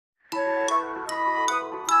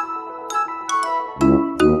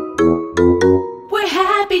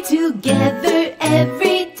we together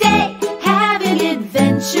every day, having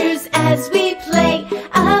adventures as we play.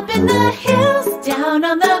 Up in the hills, down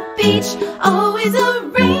on the beach, always a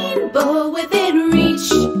rainbow within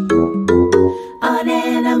reach. On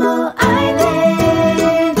Animal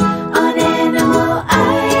Island, on Animal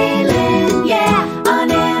Island, yeah.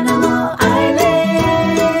 On Animal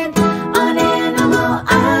Island, on Animal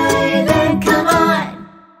Island, come on.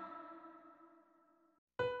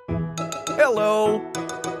 Hello.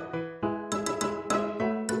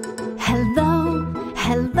 Hello,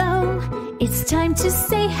 hello, it's time to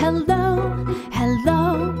say hello.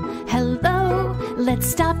 Hello, hello, let's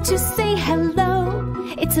stop to say hello.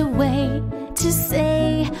 It's a way to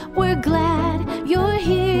say we're glad you're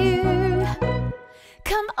here.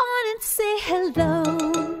 Come on and say hello.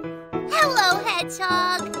 Hello,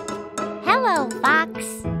 Hedgehog. Hello, Fox.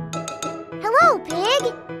 Hello,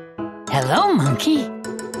 Pig. Hello, Monkey.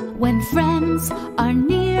 When friends are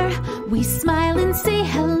near, we smile and say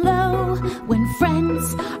hello. When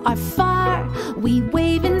friends are far, we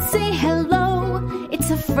wave and say hello.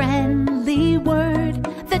 It's a friendly word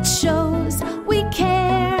that shows we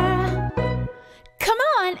care. Come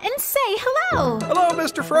on and say hello. Hello,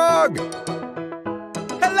 Mr. Frog.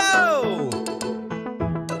 Hello.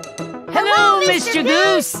 Hello, Mr.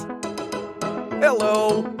 Goose.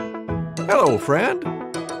 Hello. Hello, friend.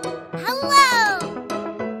 Hello.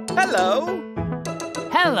 Hello.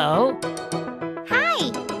 Hello. Hi,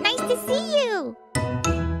 nice to see you.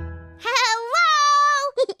 Hello.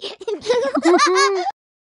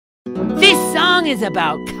 This song is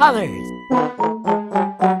about colors.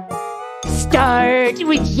 Start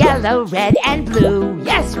with yellow, red, and blue.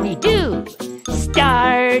 Yes, we do.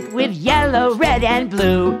 Start with yellow, red, and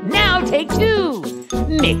blue. Now take two.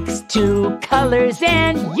 Mix two colors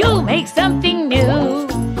and you'll make something new.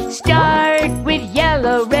 Start with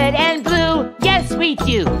yellow, red, and blue. Yes, we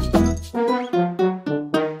do.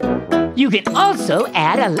 You can also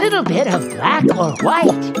add a little bit of black or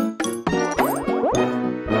white.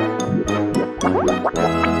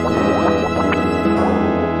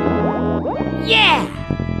 Yeah!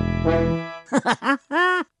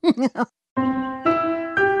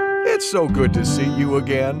 It's so good to see you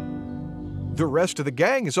again. The rest of the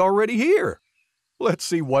gang is already here. Let's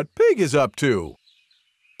see what Pig is up to.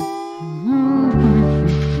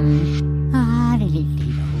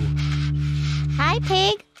 Hi,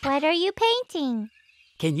 Pig. What are you painting?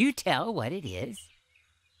 Can you tell what it is?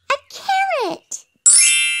 A carrot.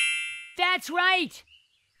 That's right!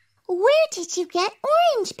 Where did you get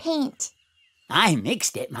orange paint? I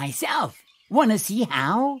mixed it myself. Want to see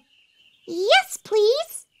how? Yes,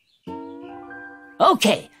 please.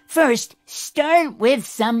 Okay, first start with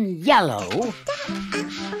some yellow.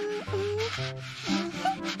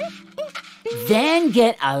 Then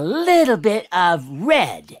get a little bit of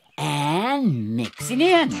red and mix it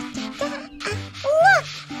in. Look,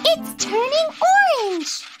 it's turning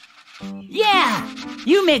orange. Yeah,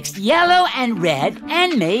 you mixed yellow and red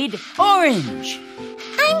and made orange.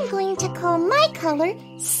 I'm going to call my color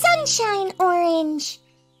Sunshine Orange.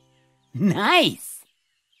 Nice.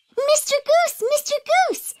 Mr.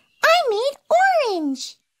 Goose, I made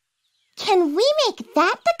orange. Can we make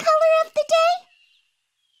that the color of the day?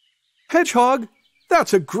 Hedgehog,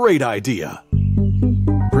 that's a great idea.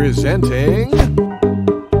 Presenting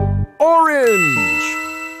orange.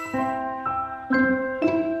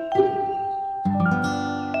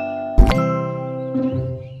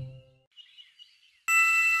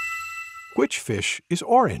 Which fish is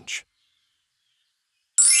orange?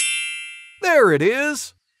 There it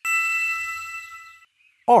is.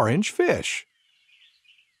 Orange fish.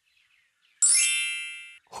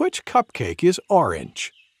 Which cupcake is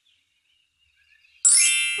orange?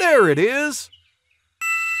 There it is.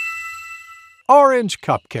 Orange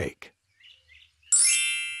cupcake.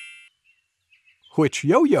 Which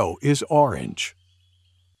yo-yo is orange?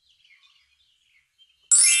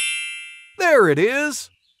 There it is.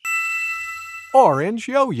 Orange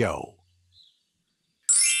yo-yo.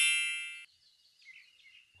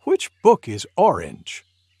 Which book is orange?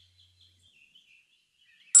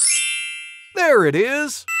 There it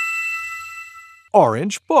is.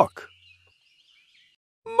 Orange book.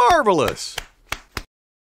 Marvelous!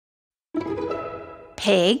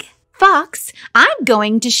 Pig, Fox, I'm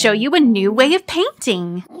going to show you a new way of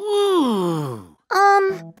painting. Ooh.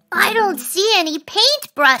 I don't see any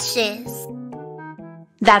paintbrushes.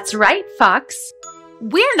 That's right, Fox.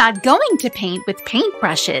 We're not going to paint with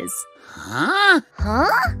paintbrushes. Huh?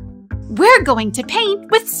 Huh? We're going to paint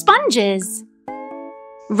with sponges.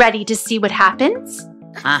 Ready to see what happens?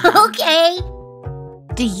 Okay.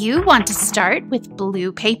 Do you want to start with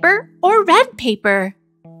blue paper or red paper?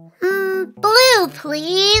 Blue,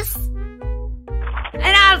 please.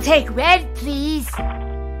 And I'll take red, please.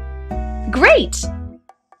 Great!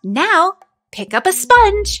 Now, pick up a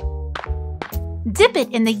sponge. Dip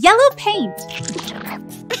it in the yellow paint.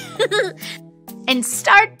 And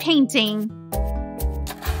start painting.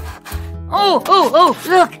 Oh,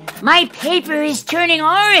 look! My paper is turning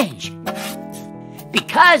orange.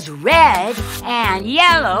 Because red and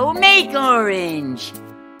yellow make orange.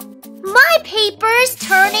 My paper's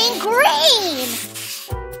turning green.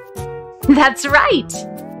 That's right.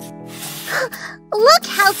 Look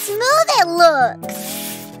how smooth it looks.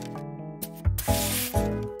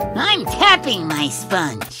 I'm tapping my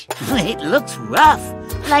sponge. It looks rough,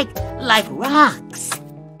 like rocks.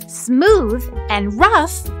 Smooth and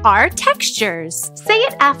rough are textures. Say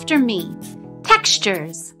it after me.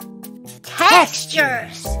 Textures.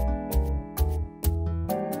 Textures.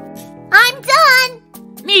 I'm done.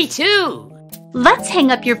 Me too. Let's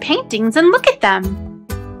hang up your paintings and look at them.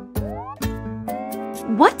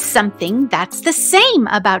 What's something that's the same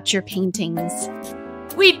about your paintings?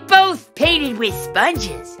 We both painted with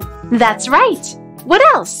sponges. That's right. What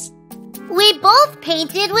else? We both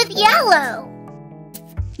painted with yellow.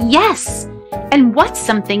 Yes. And what's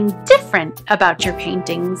something different about your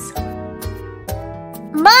paintings?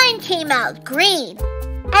 Mine came out green,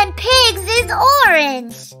 and Pig's is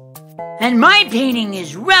orange. And my painting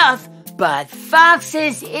is rough, but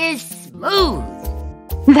Fox's is smooth.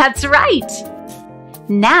 That's right.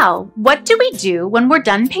 Now, what do we do when we're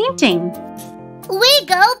done painting? We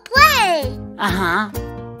go play.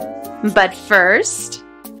 But first,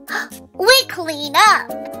 we clean up.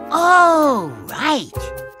 Oh, right.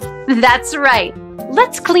 That's right.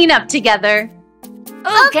 Let's clean up together.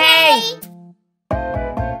 Okay.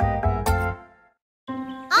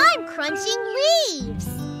 I'm crunching leaves,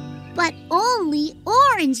 but only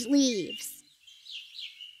orange leaves.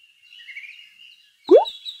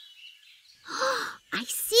 I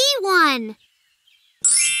see one.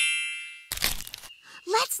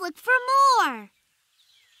 Let's look for more.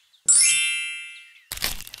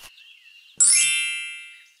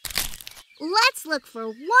 Let's look for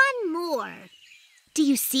one more. Do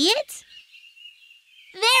you see it?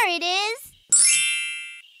 There it is.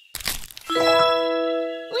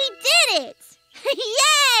 We did it!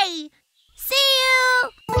 Yay! See you!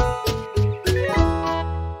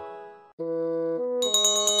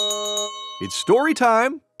 It's story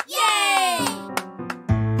time. Yay!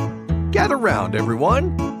 Gather round,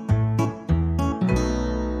 everyone.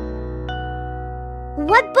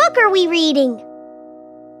 What book are we reading?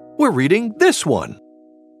 We're reading this one.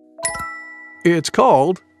 It's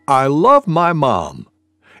called I Love My Mom.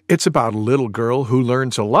 It's about a little girl who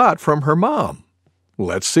learns a lot from her mom.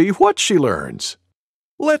 Let's see what she learns.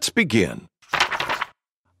 Let's begin.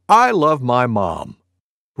 I Love My Mom.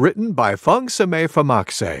 Written by Phung Same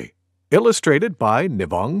Phamakse. Illustrated by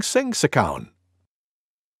Nivong Sengsekon.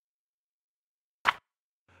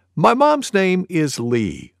 My mom's name is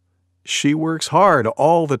Lee. She works hard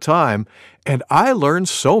all the time, and I learn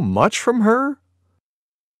so much from her.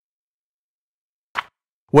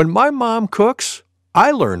 When my mom cooks,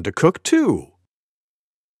 I learn to cook too.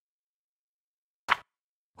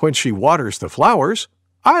 When she waters the flowers,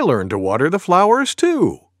 I learn to water the flowers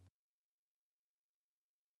too.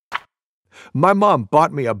 My mom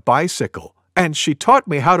bought me a bicycle, and she taught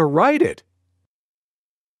me how to ride it.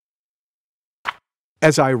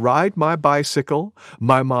 As I ride my bicycle,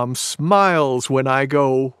 my mom smiles when I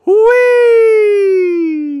go,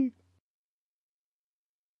 whee!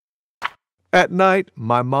 At night,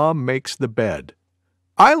 my mom makes the bed.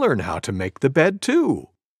 I learn how to make the bed too.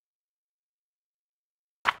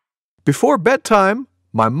 Before bedtime,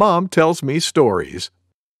 my mom tells me stories.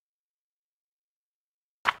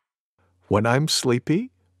 When I'm sleepy,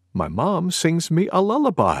 my mom sings me a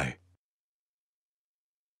lullaby.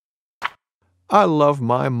 I love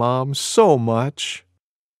my mom so much.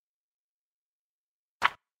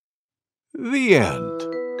 The end.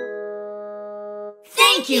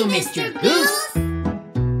 Thank you, Mr. Goose.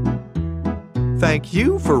 Thank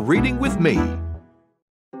you for reading with me.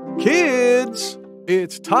 Kids,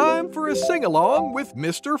 it's time for a sing-along with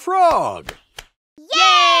Mr. Frog.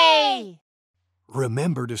 Yay!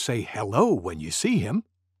 Remember to say hello when you see him.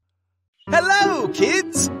 Hello,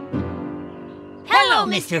 kids! Hello,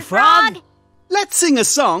 Mr. Frog. Let's sing a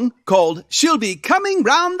song called She'll Be Coming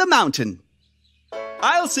Round the Mountain.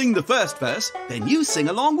 I'll sing the first verse, then you sing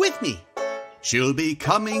along with me. She'll be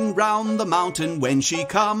coming round the mountain when she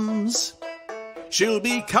comes. She'll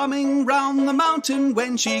be coming round the mountain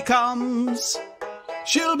when she comes.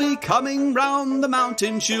 She'll be coming round the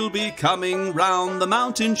mountain, she'll be coming round the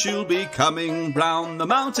mountain, she'll be coming round the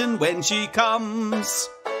mountain when she comes.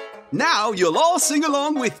 Now you'll all sing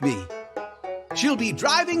along with me. She'll be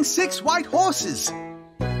driving 6 white horses.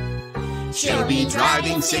 She'll be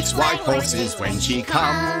driving 6 white horses when she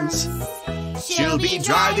comes. She'll be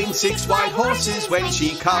driving 6 white horses when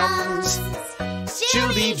she comes.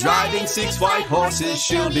 She'll be driving 6 white horses.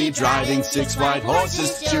 She'll be driving 6 white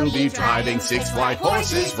horses. She'll be driving 6 white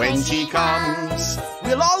horses when she comes.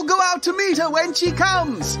 We'll all go out to meet her when she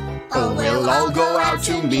comes. Oh, we'll all go out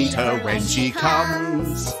to meet her when she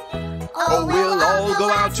comes. Oh, we'll all go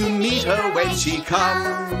out to meet her when she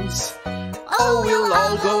comes. Oh, we'll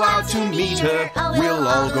all go out to meet her. We'll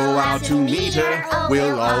all go out to meet her.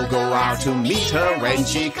 We'll all go out to meet her when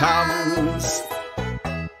she comes.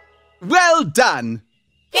 Well done!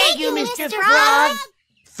 Thank you, Mr. Frog.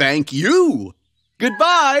 Thank you!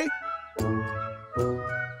 Goodbye!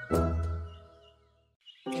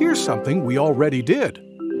 Here's something we already did.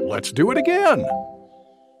 Let's do it again.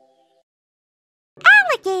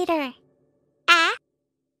 Alligator.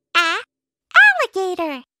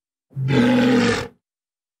 Alligator.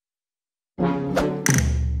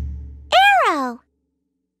 Arrow.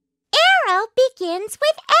 Arrow begins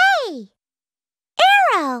with A.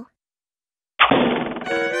 Arrow.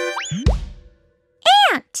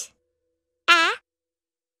 Ant.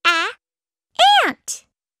 Ant.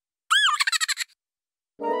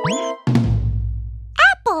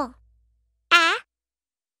 Apple.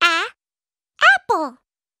 Apple.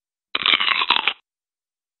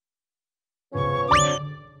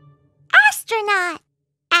 Astronaut.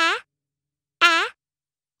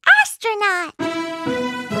 Astronaut.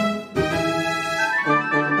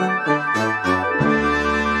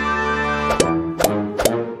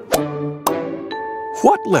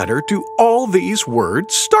 What letter do all these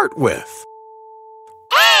words start with?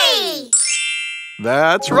 A.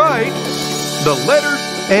 That's right. The letter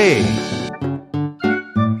A.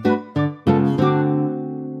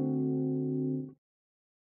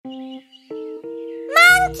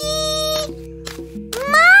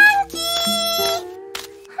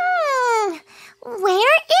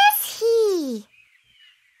 Where is he?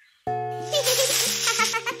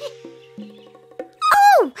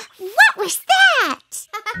 Oh, what was that?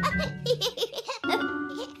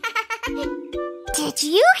 Did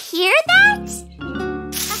you hear that?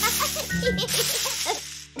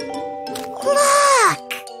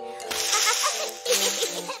 Look!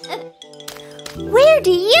 Where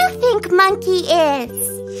do you think Monkey is?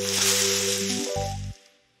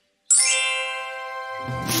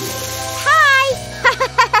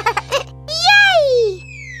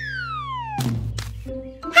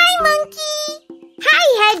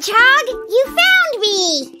 Hedgehog, you found me!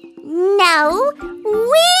 No,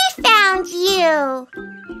 we found you!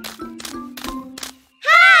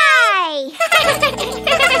 Hi!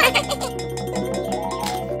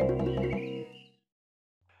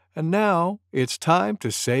 And now it's time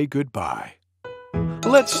to say goodbye.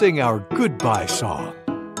 Let's sing our goodbye song.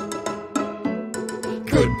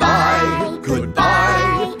 Goodbye,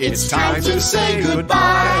 goodbye, it's time to say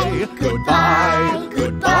goodbye. Goodbye,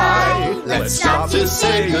 goodbye, let's stop to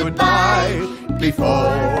say goodbye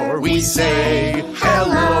before we say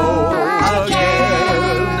hello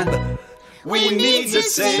again. We need to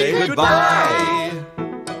say goodbye.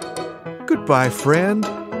 Goodbye, friend.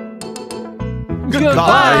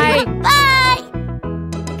 Goodbye. Bye!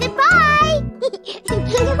 Goodbye!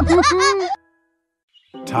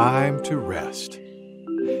 Time to rest.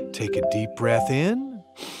 Take a deep breath in.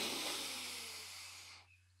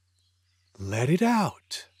 Let it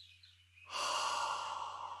out.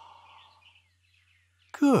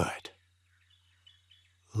 Good.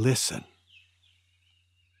 Listen.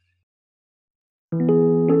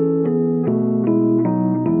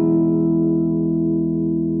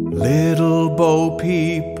 Little Bo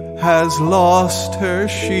Peep has lost her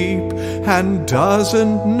sheep and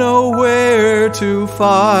doesn't know where to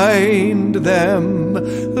find them.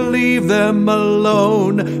 Leave them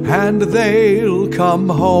alone and they'll come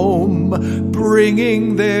home,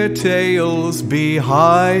 bringing their tails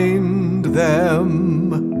behind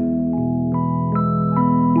them.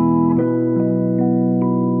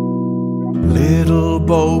 Little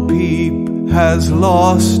Bo Peep has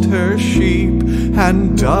lost her sheep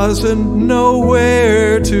and doesn't know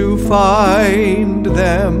where to find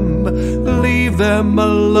them. Leave them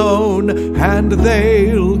alone and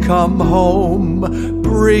they'll come home,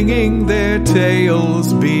 bringing their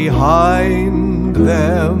tails behind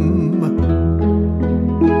them.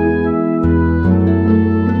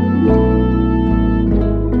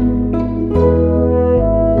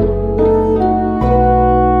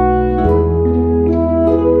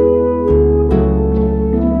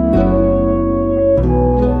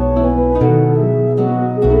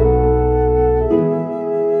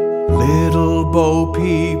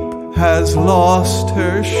 sheep has lost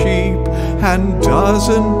her sheep and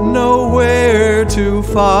doesn't know where to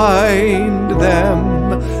find them.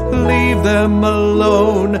 Leave them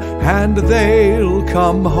alone and they'll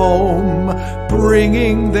come home,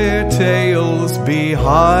 bringing their tails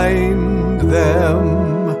behind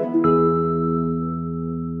them.